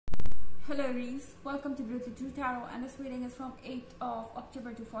Hello Aries, welcome to Beauty True Tarot, and this reading is from 8th of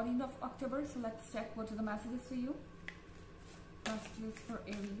October to 14th of October. So let's check what are the messages for you. Messages for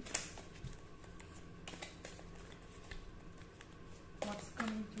Aries. What's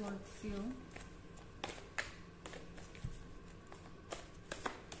coming towards you?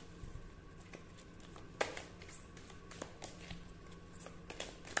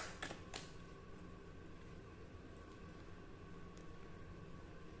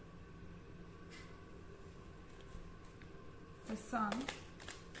 The Sun,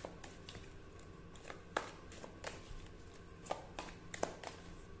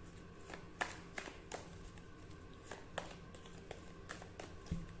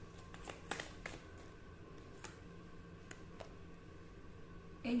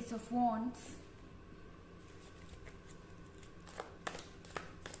 Ace of Wands,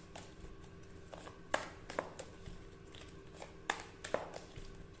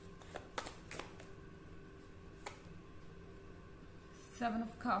 Seven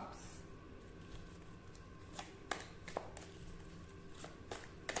of Cups,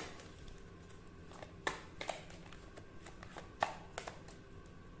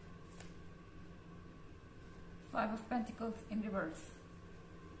 Five of Pentacles in reverse.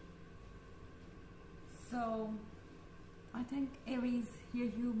 So I think Aries, here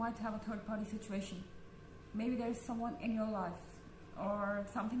you might have a third party situation. Maybe there is someone in your life or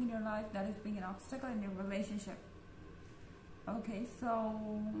something in your life that is being an obstacle in your relationship. Okay, so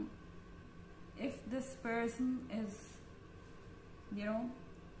if this person is,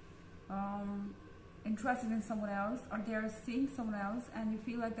 interested in someone else, or they are seeing someone else, and you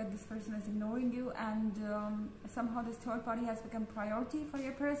feel like that this person is ignoring you, and somehow this third party has become priority for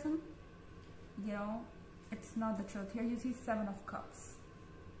your person, it's not the truth. Here you see Seven of Cups.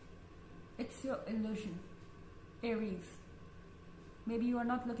 It's your illusion, Aries. Maybe you are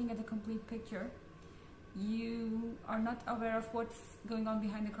not looking at the complete picture. You are not aware of what's going on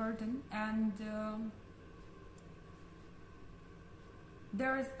behind the curtain, and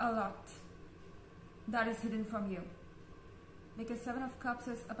there is a lot that is hidden from you, because Seven of Cups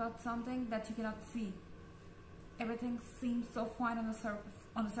is about something that you cannot see. Everything seems so fine on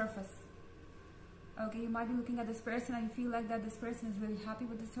the surface. Okay, you might be looking at this person and you feel like that this person is really happy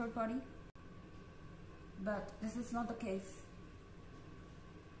with this third party, but this is not the case.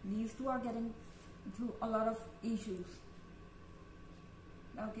 These two are getting through a lot of issues.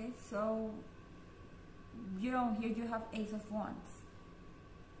 Okay, so here you have Ace of Wands.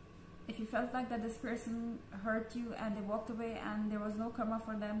 If you felt like that this person hurt you and they walked away and there was no karma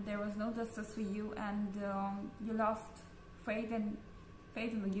for them, there was no justice for you, and you lost faith in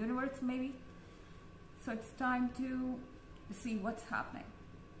the universe maybe, so it's time to see what's happening.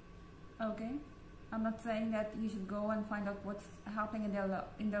 Okay, I'm not saying that you should go and find out what's happening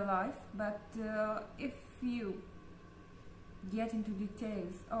in their life, but if you get into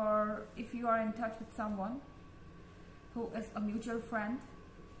details, or if you are in touch with someone who is a mutual friend,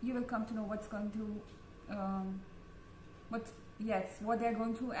 you will come to know what's going to what they're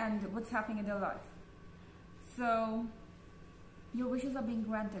going through and what's happening in their life. So your wishes are being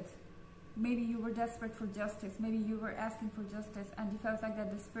granted. Maybe you were desperate for justice, maybe you were asking for justice, and you felt like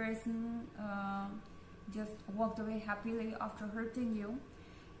that this person just walked away happily after hurting you,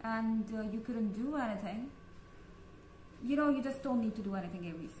 and you couldn't do anything. You just don't need to do anything,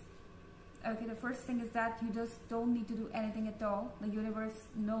 Aries. Okay, the first thing is that you just don't need to do anything at all. The universe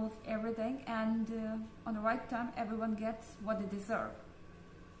knows everything, and on the right time everyone gets what they deserve.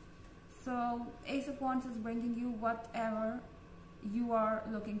 So Ace of Wands is bringing you whatever you are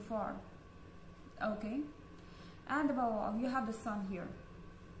looking for. Okay, and above all, you have the Sun here.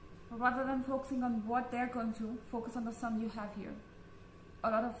 Rather than focusing on what they're going through, focus on the Sun you have here.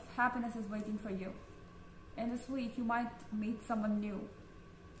 A lot of happiness is waiting for you. In this week, you might meet someone new.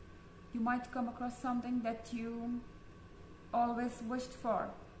 You might come across something that you always wished for,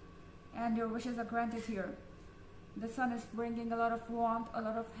 and your wishes are granted here. The Sun is bringing a lot of warmth, a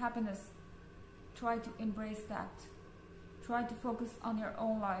lot of happiness. Try to embrace that. Try to focus on your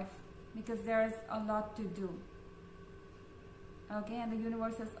own life, because there is a lot to do. Okay, and the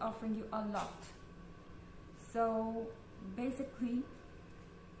universe is offering you a lot. So basically,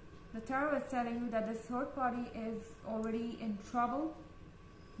 the tarot is telling you that this third party is already in trouble.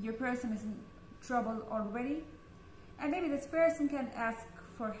 Your person is in trouble already, and maybe this person can ask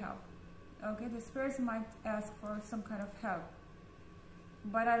for help. Okay, this person might ask for some kind of help,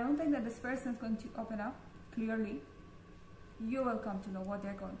 but I don't think that this person is going to open up clearly. You will come to know what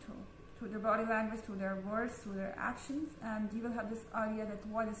they're going through their body language, through their words, through their actions, and you will have this idea that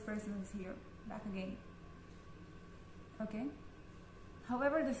why this person is here back again. Okay,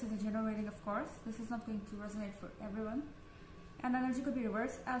 However, this is a general reading, of course. This is not going to resonate for everyone. And energy could be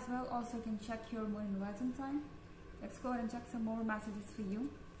reversed as well. Also, you can check your moon and rising sign. Let's go ahead and check some more messages for you.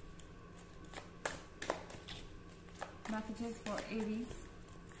 Messages for Aries.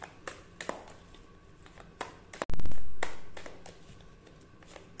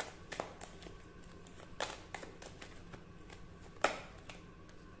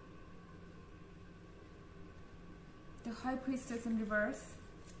 The High Priestess in reverse.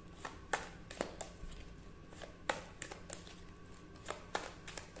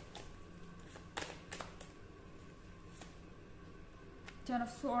 Ten of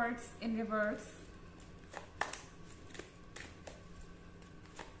Swords in reverse.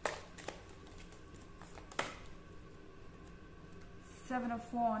 Seven of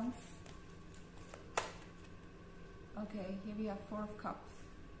Wands. Okay, here we have Four of Cups.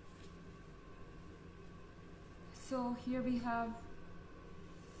 So here we have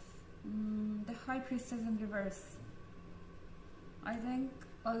the High Priestess in reverse. I think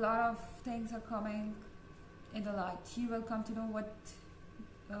a lot of things are coming in the light. You will come to know what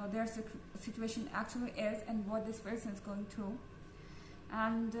their situation actually is and what this person is going through.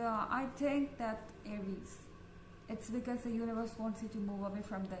 And I think that Aries, it's because the universe wants you to move away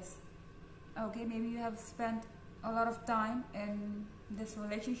from this. Okay, maybe you have spent a lot of time in this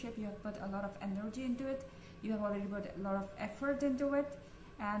relationship, you have put a lot of energy into it, you have already put a lot of effort into it,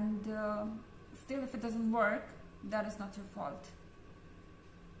 and still if it doesn't work, that is not your fault.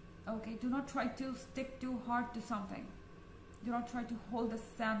 Okay, do not try to stick too hard to something. Do not try to hold the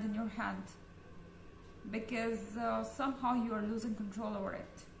sand in your hand, because somehow you are losing control over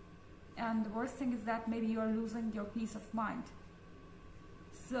it. And the worst thing is that maybe you are losing your peace of mind.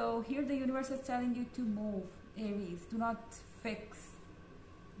 So here the universe is telling you to move, Aries. Do not fix.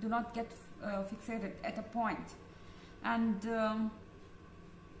 Do not get fixated at a point. And Ten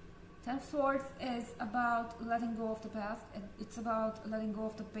of Swords is about letting go of the past. It's about letting go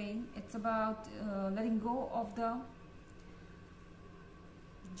of the pain. It's about letting go of the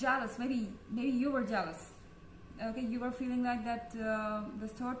jealous. Maybe you were jealous. Okay, you were feeling like that the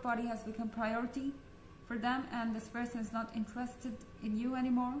third party has become priority for them and this person is not interested in you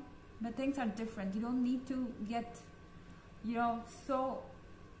anymore. But things are different. You don't need to get, so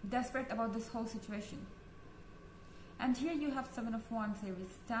desperate about this whole situation. And here you have Seven of Wands, Aries.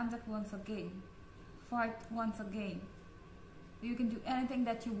 Stand up once again. Fight once again. You can do anything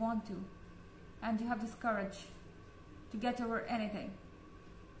that you want to. And you have this courage to get over anything.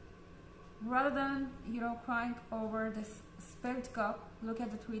 Rather than, crying over this spilled cup, look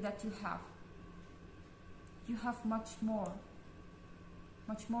at the three that you have. You have much more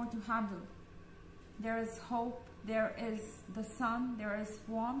to handle. There is hope, there is the sun, there is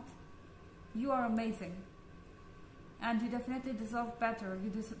warmth. You are amazing. And you definitely deserve better.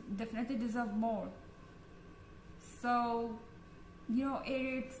 You definitely deserve more. So,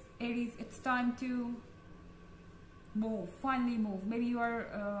 Aries, it's time to move, finally move. Maybe you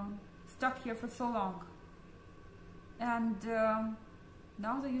are stuck here for so long. And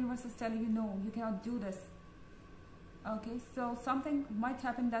now the universe is telling you, no, you cannot do this. Okay, so something might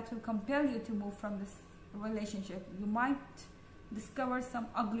happen that will compel you to move from this relationship. You might discover some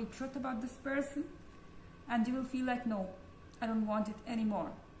ugly truth about this person and you will feel like, no, I don't want it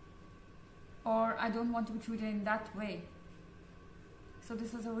anymore. Or I don't want to be treated in that way. So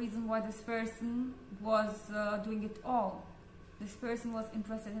this is a reason why this person was doing it all. This person was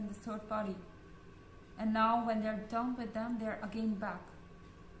interested in this third party. And now when they're done with them, they're again back.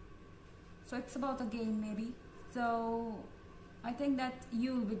 So it's about a game maybe. So I think that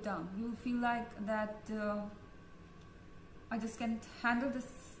you will be done. You will feel like that I just can't handle this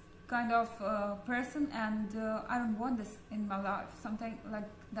kind of person and I don't want this in my life. Something like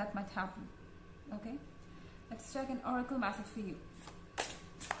that might happen. Okay? Let's check an oracle message for you.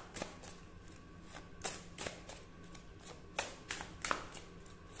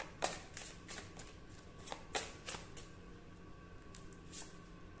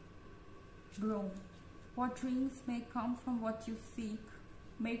 Broom. What dreams may come from what you seek.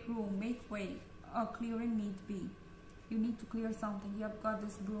 Make room, make way. A clearing need be. You need to clear something. You have got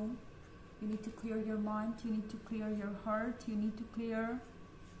this broom. You need to clear your mind. You need to clear your heart. You need to clear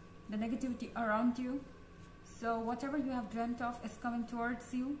the negativity around you. So whatever you have dreamt of is coming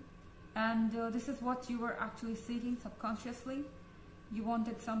towards you. And this is what you were actually seeking subconsciously. You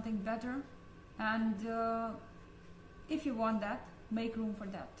wanted something better. And if you want that, make room for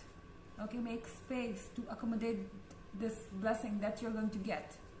that. Okay, make space to accommodate this blessing that you're going to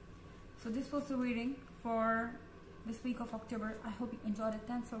get. So this was the reading for this week of October. I hope you enjoyed it.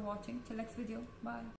 Thanks for watching. Till next video. Bye.